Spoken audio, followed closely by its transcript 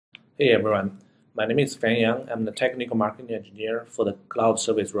Hey everyone, my name is Fan Yang. I'm the technical marketing engineer for the cloud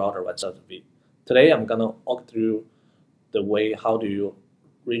service router 1000v. Today I'm gonna walk through the way how do you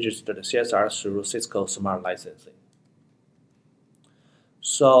register the CSR through Cisco Smart Licensing.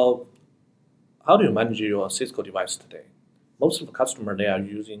 So how do you manage your Cisco device today? Most of the customers, they are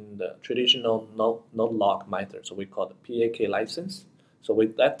using the traditional node lock method, so we call the PAK license. So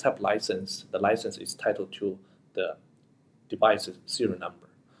with that type of license, the license is titled to the device's serial number.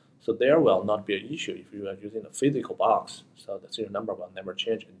 So there will not be an issue if you are using a physical box, so the serial number will never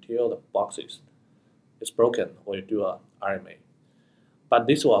change until the box is broken or you do a RMA. But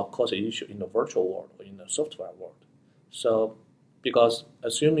this will cause an issue in the virtual world or in the software world. So because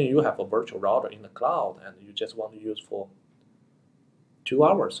assuming you have a virtual router in the cloud and you just want to use for 2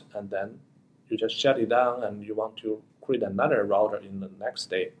 hours and then you just shut it down and you want to create another router in the next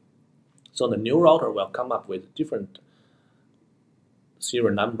day. So the new router will come up with different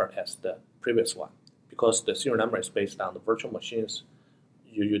serial number as the previous one, because the serial number is based on the virtual machine's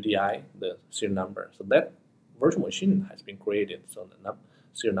UUDI, the serial number. So that virtual machine has been created, so the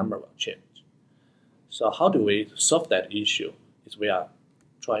serial number will change. So how do we solve that issue? Is we are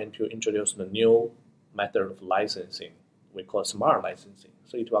trying to introduce the new method of licensing, we call smart licensing.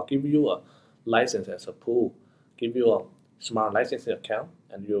 So it will give you a license as a pool, give you a smart licensing account,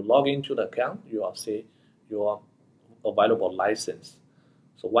 and you log into the account, you will see your available license.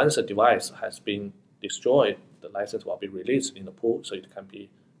 So once a device has been destroyed, the license will be released in the pool, so it can be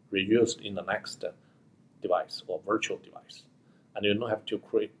reused in the next device or virtual device. And you don't have to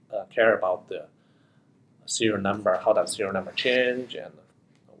care about the serial number, how that serial number change, and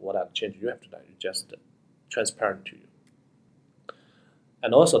what are the changes you have to do. It's just transparent to you.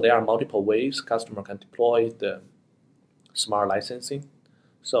 And also there are multiple ways customer can deploy the smart licensing.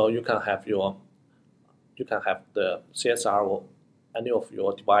 So you can have the CSR or any of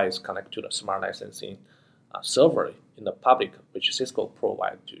your device connect to the smart licensing server in the public, which Cisco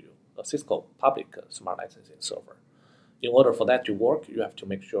provides to you, a Cisco public smart licensing server. In order for that to work, you have to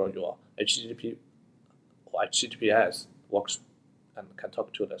make sure your HTTP or HTTPS works and can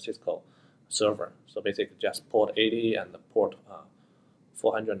talk to the Cisco server. So basically just port 80 and the port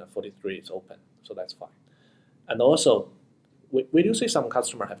 443 is open, so that's fine. And also, we do see some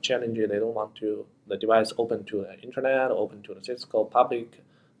customers have challenges. They don't want the device open to the internet, open to the Cisco public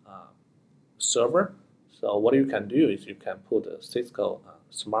server. So what you can do is you can put a Cisco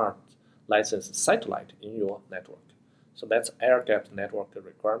smart license satellite in your network. So that's air-gapped network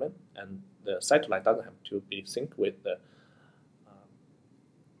requirement, and the satellite doesn't have to be synced with the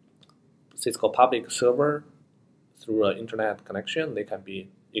Cisco public server through an internet connection. They can be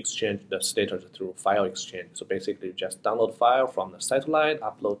exchange the status through file exchange. So basically you just download file from the satellite,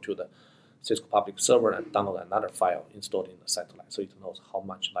 upload to the Cisco public server, and download another file installed in the satellite. So it knows how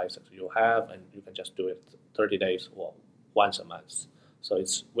much license you have, and you can just do it 30 days or once a month. So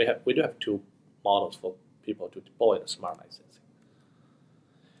we do have two models for people to deploy the smart licensing.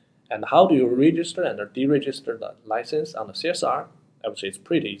 And how do you register and deregister the license on the CSR? I would say it's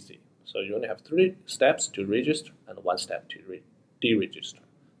pretty easy. So you only have 3 steps to register and 1 step to deregister.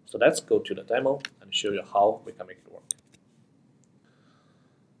 So let's go to the demo and show you how we can make it work.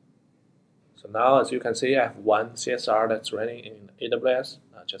 So now, as you can see, I have one CSR that's running in AWS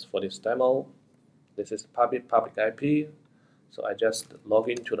just for this demo. This is public IP. So I just log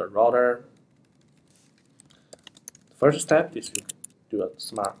into the router. First step is to do a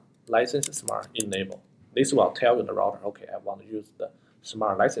smart license, smart enable. This will tell you the router, okay, I want to use the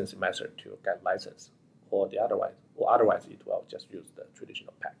smart licensing method to get license, or otherwise it will just use the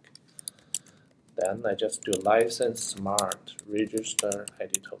traditional pack. Then I just do license smart register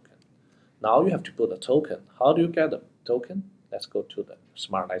ID token. Now you have to put a token. How do you get the token? Let's go to the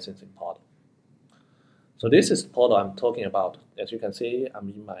smart licensing portal. So this is the portal I'm talking about. As you can see, I'm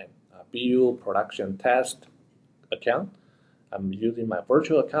in my BU production test account. I'm using my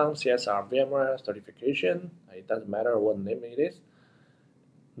virtual account, CSR VMware certification. It doesn't matter what name it is.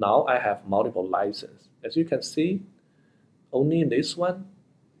 Now I have multiple licenses. As you can see, only this one,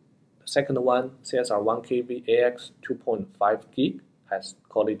 the second one, CSR1000v AX 2.5 gig, has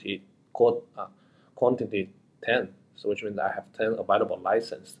quantity 10. So which means I have 10 available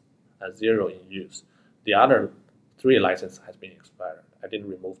licenses and 0 in use. The other 3 licenses has been expired. I didn't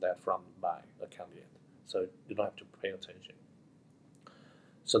remove that from my account yet, so you don't have to pay attention.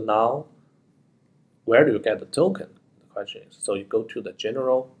 So now, where do you get the token? The question is, so you go to the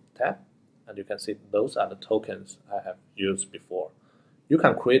General tab, and you can see those are the tokens I have used before. You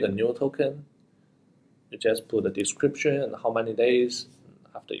can create a new token. You just put the description and how many days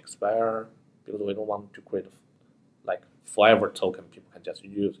after expire, because we don't want to create like forever token people can just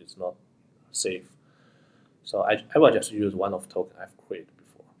use. It's not safe. So I will just use one of token I've created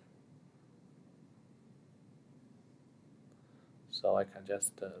before. So I can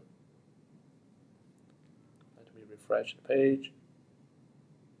just let me refresh the page.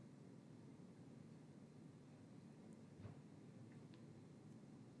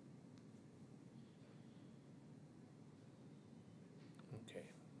 Okay.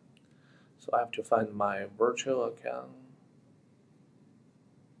 So I have to find my virtual account.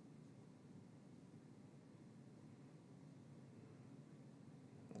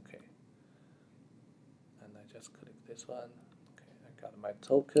 Just click this one. Okay, I got my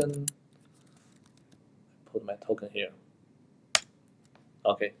token. Put my token here.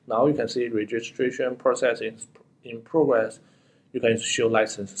 Okay, now you can see registration process is in progress. You can show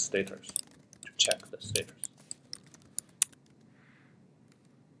license status to check the status.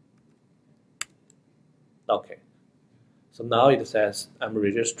 Okay, so now it says I'm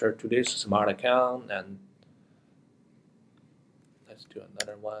registered to this smart account, and let's do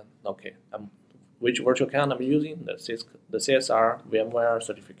another one. Okay, which virtual account I'm using? The Cisco, the CSR VMware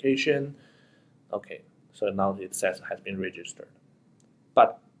certification. Okay, so now it says has been registered,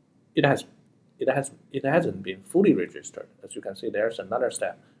 but it hasn't been fully registered. As you can see, there's another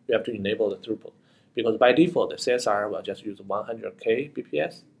step. We have to enable the throughput, because by default the CSR will just use 100K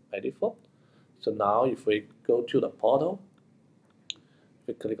bps by default. So now if we go to the portal,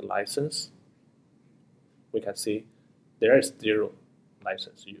 we click license, we can see there is 0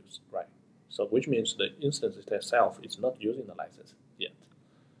 license used, right? So which means the instance itself is not using the license yet.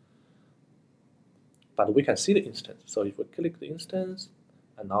 But we can see the instance. So if we click the instance,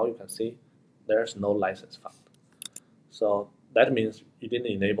 and now you can see there's no license found. So that means you didn't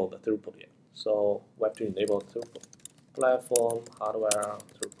enable the throughput yet. So we have to enable throughput. Platform, hardware,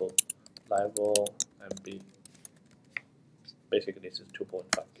 throughput, level, MB. Basically, this is 2.5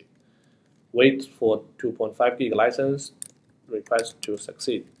 gig. Wait for 2.5 gig license request to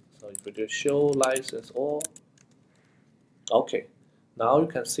succeed. So if we do show license all, okay, now you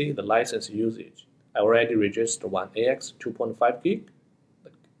can see the license usage. I already registered one AX 2.5 gig.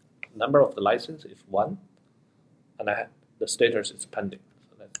 The number of the license is 1, and the status is pending.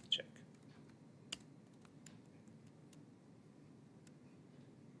 So let's check.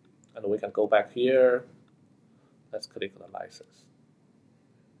 And we can go back here. Let's click the license.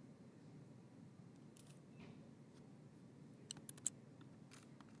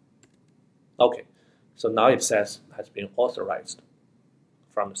 Okay, so now it says has been authorized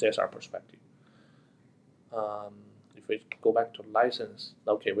from the CSR perspective. If we go back to license,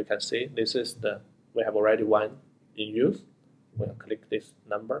 okay, we can see this is we have already one in use. We can click this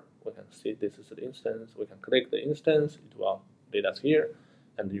number. We can see this is the instance. We can click the instance. It will lead us here,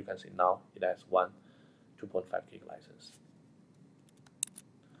 and you can see now it has one 2.5 gig license.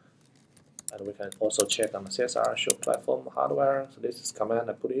 And we can also check on the CSR show platform hardware. So this is command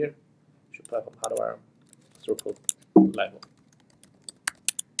I put here. Show platform hardware throughput level.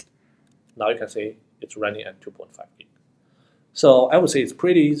 Now you can see it's running at 2.5 gig. So I would say it's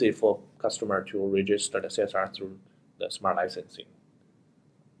pretty easy for customer to register the CSR through the smart licensing.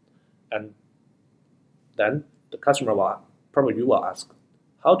 And then the customer you will ask,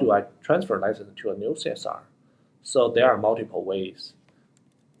 how do I transfer license to a new CSR? So there are multiple ways,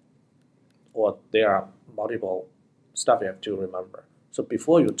 or there are multiple stuff you have to remember. So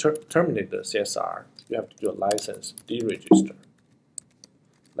before you terminate the CSR, you have to do a license deregister.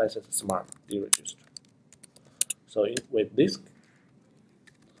 License smart deregister. So with this,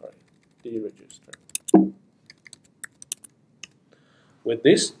 deregister. With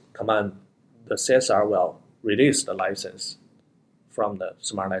this command, the CSR will release the license from the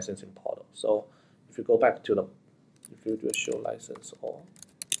smart licensing portal. So if you go back to if you do a show license all,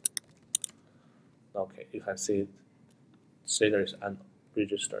 okay, you can see status is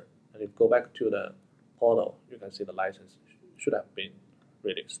unregistered. And if you go back to the portal, you can see the license should have been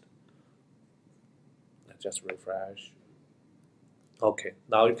released. Let's just refresh. Okay,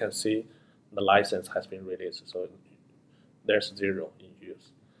 now you can see the license has been released, so there's 0 in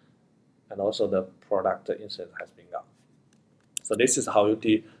use. And also the product instance has been gone. So this is how you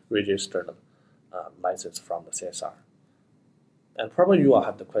deregister the license from the CSR. And probably you will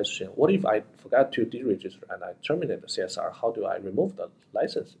have the question, what if I forgot to deregister and I terminate the CSR? How do I remove the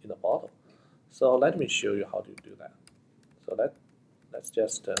license in the bottle? So let me show you how to do that. So let's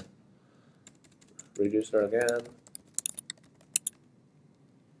just register again.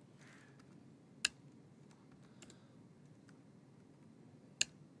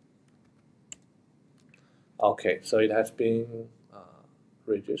 Okay, so it has been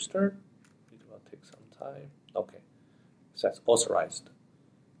registered. It will take some time. Okay, says authorized.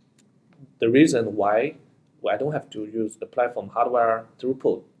 The reason why I don't have to use the platform hardware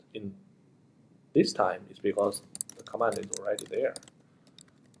throughput in this time is because the command is already there,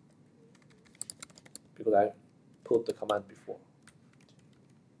 because I put the command before.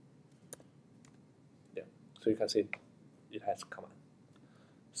 Yeah, so you can see it has command.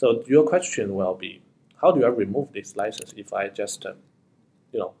 So your question will be, how do I remove this license if I just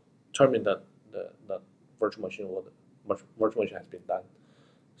terminate the virtual machine, or the virtual machine has been done?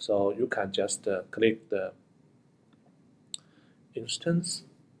 So you can just click the instance,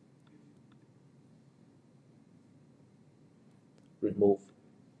 remove.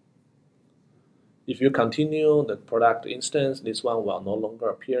 If you continue the product instance, this one will no longer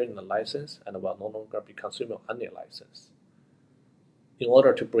appear in the license and will no longer be consumed on any license. In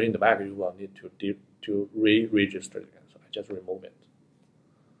order to bring it back, you will need to re-register it again. So I just remove it.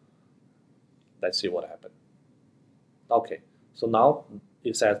 Let's see what happened. Okay, so now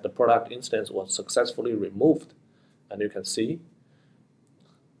it says the product instance was successfully removed, and you can see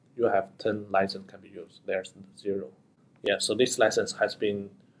you have 10 licenses can be used. There's 0. Yeah, so this license has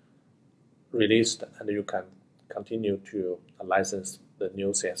been released, and you can continue to license the new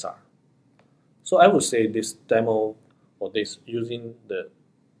CSR. So I would say this demo, or this using the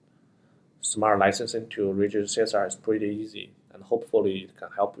smart licensing to register CSR is pretty easy, and hopefully it can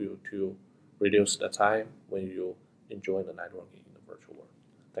help you to reduce the time when you enjoy the networking in the virtual world.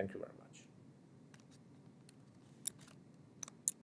 Thank you very much.